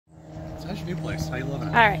It's a new place. How you loving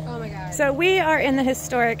it? All right. Oh my God. So we are in the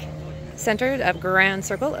historic center of Grand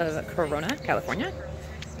Circle of Corona, California.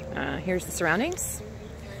 Here's the surroundings.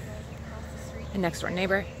 A next door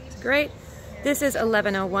neighbor. It's great. This is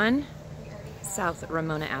 1101 South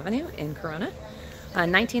Ramona Avenue in Corona.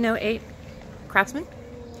 1908 craftsman.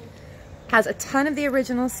 Has a ton of the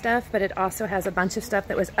original stuff, but it also has a bunch of stuff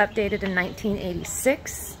that was updated in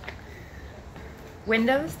 1986.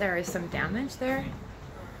 Windows, there is some damage there.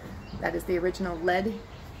 That is the original lead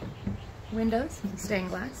windows, stained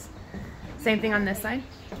glass. Same thing on this side.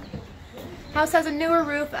 House has a newer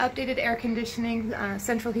roof, updated air conditioning,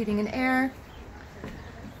 central heating and air.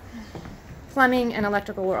 Plumbing and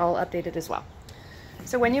electrical were all updated as well.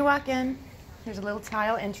 So when you walk in, there's a little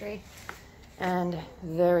tile entry and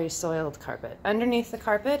very soiled carpet. Underneath the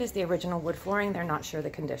carpet is the original wood flooring. They're not sure the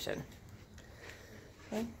condition.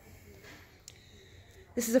 Okay.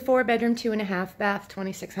 This is a 4-bedroom, 2.5 bath,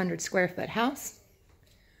 2,600 square foot house.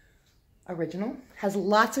 Original. Has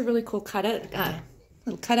lots of really cool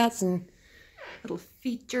little cutouts and little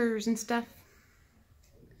features and stuff.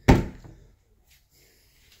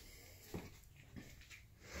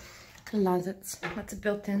 Closets, lots of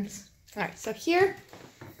built-ins. All right, so here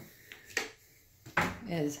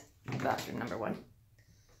is bathroom number 1.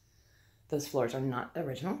 Those floors are not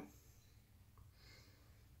original.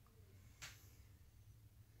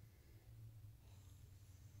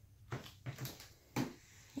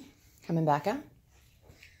 Coming back out.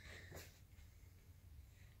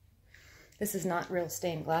 This is not real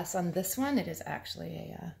stained glass on this one. It is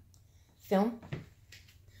actually a film.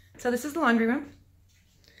 So this is the laundry room.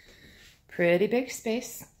 Pretty big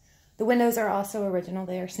space. The windows are also original.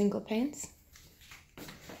 They are single panes.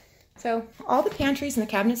 So all the pantries and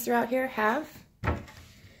the cabinets throughout here have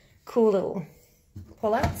cool little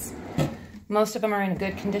pullouts. Most of them are in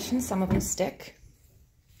good condition. Some of them stick.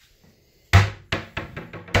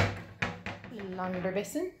 Laundry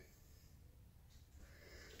basin.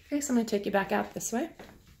 Okay, so I'm going to take you back out this way.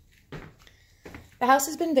 The house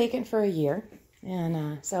has been vacant for a year,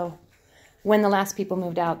 and so when the last people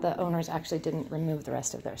moved out, the owners actually didn't remove the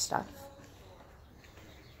rest of their stuff.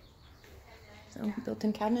 So,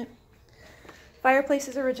 built-in cabinet. Fireplace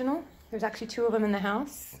is original. There's actually 2 of them in the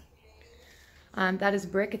house. That is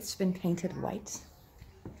brick. It's been painted white.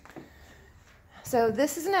 So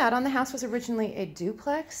this is an add-on. The house was originally a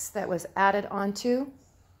duplex that was added onto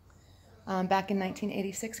back in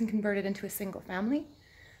 1986 and converted into a single family.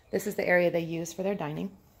 This is the area they use for their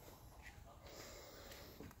dining.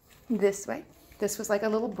 This way. This was like a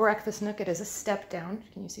little breakfast nook. It is a step down.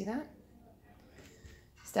 Can you see that?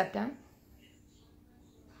 Step down.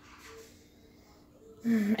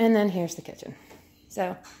 And then here's the kitchen.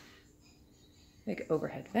 So, big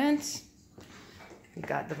overhead vent. We've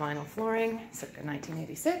got the vinyl flooring, circa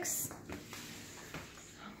 1986.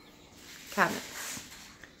 Cabinets.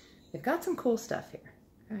 They've got some cool stuff here,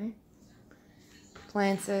 right?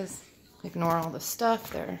 Appliances. Ignore all the stuff.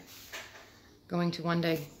 They're going to one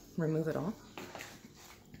day remove it all.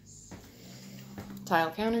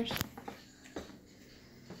 Tile counters.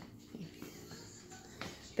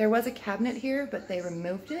 There was a cabinet here, but they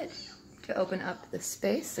removed it to open up the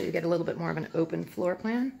space, so you get a little bit more of an open floor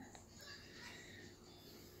plan.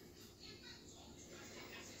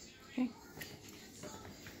 Okay.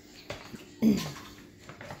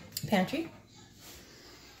 Pantry.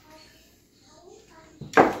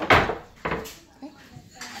 Okay.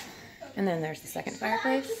 And then there's the second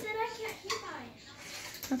fireplace.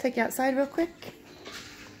 I'll take you outside real quick.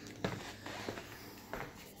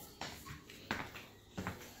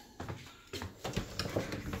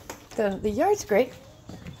 So the yard's great.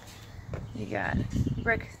 You got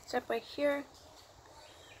brick stepway here,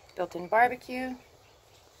 built-in barbecue,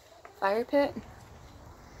 fire pit.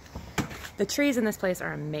 The trees in this place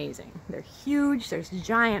are amazing. They're huge. There's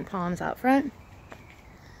giant palms out front.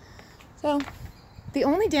 So the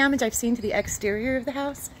only damage I've seen to the exterior of the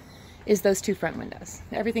house is those 2 front windows.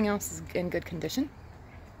 Everything else is in good condition.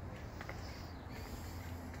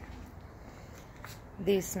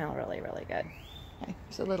 These smell really, really good. Okay,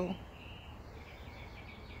 there's a little,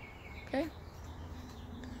 okay.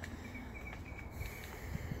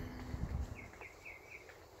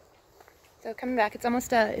 So coming back, it's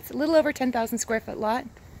a little over 10,000 square foot lot.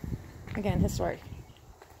 Again, historic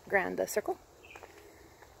Grand Circle.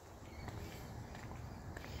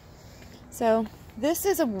 So this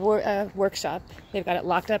is a workshop. They've got it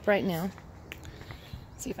locked up right now.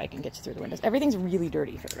 Let's see if I can get you through the windows. Everything's really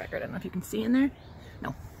dirty for the record. I don't know if you can see in there.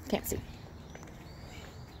 No, can't see.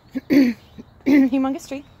 Humongous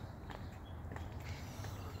tree.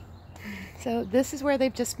 So this is where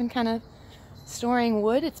they've just been kind of storing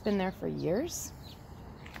wood. It's been there for years.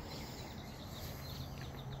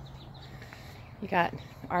 You got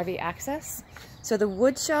RV access. So the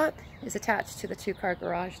wood shop is attached to the 2-car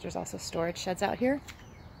garage. There's also storage sheds out here.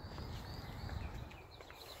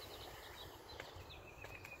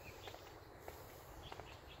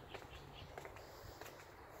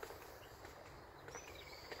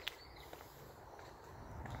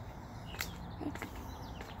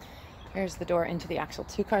 Here's the door into the actual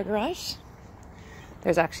 2-car garage.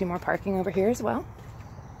 There's actually more parking over here as well.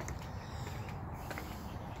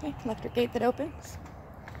 Okay, electric gate that opens.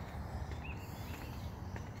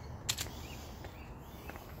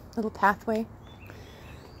 Little pathway.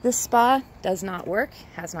 This spa does not work,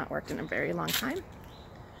 has not worked in a very long time.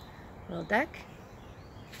 Little deck.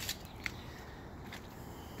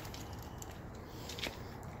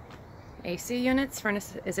 AC units,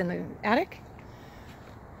 furnace is in the attic.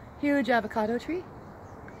 Huge avocado tree.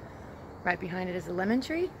 Right behind it is a lemon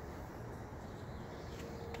tree.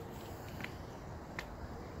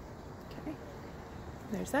 Okay,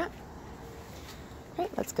 there's that. All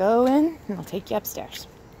right, let's go in and I'll take you upstairs.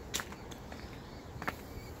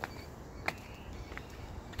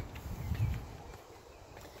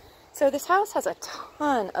 So this house has a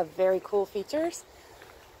ton of very cool features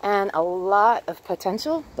and a lot of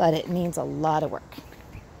potential, but it needs a lot of work.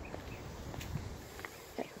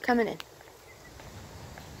 Okay, we're coming in.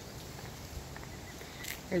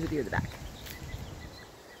 Here's a view of the back.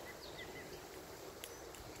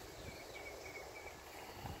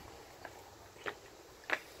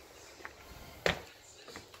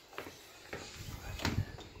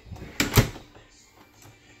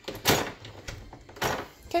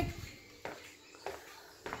 Okay.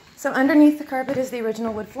 So underneath the carpet is the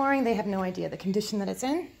original wood flooring. They have no idea the condition that it's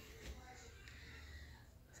in.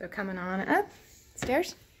 So coming on up,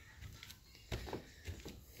 stairs.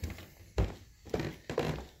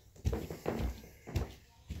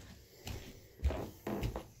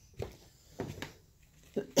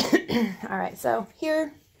 All right, so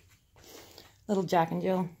here, little Jack and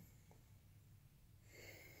Jill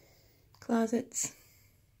closets,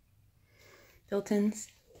 built-ins.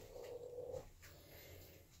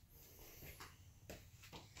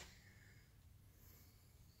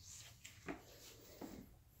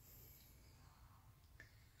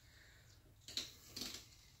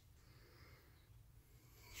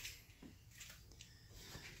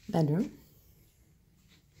 Bedroom.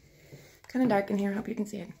 Kind of dark in here, hope you can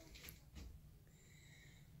see it.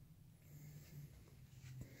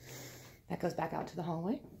 That goes back out to the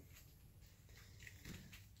hallway.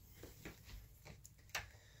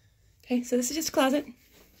 Okay, so this is just a closet.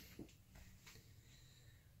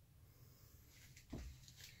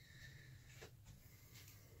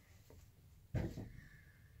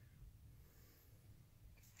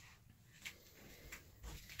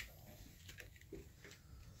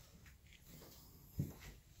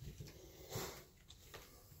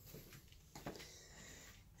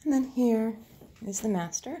 And then here is the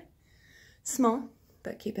master. Small,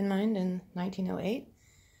 but keep in mind in 1908,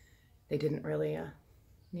 they didn't really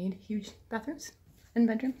need huge bathrooms and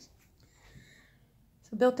bedrooms.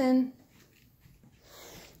 So built in.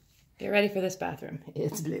 Get ready for this bathroom.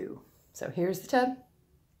 It's blue. So here's the tub.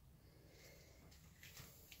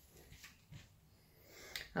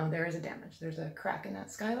 Oh, there is a damage. There's a crack in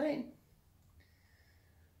that skylight.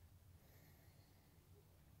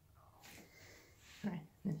 All right,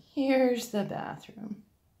 and here's the bathroom.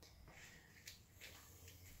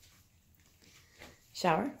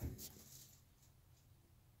 Shower.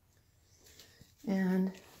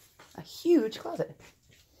 And a huge closet.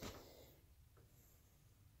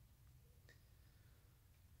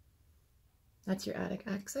 That's your attic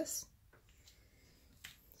access.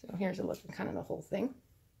 So here's a look at kind of the whole thing.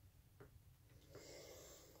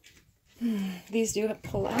 These do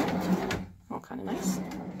pull out. All kind of nice.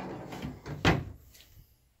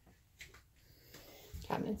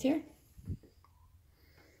 Cabinets here.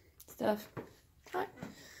 Stuff. All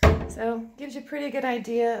right. So gives you a pretty good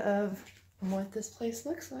idea of what this place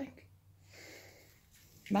looks like.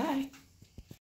 Bye.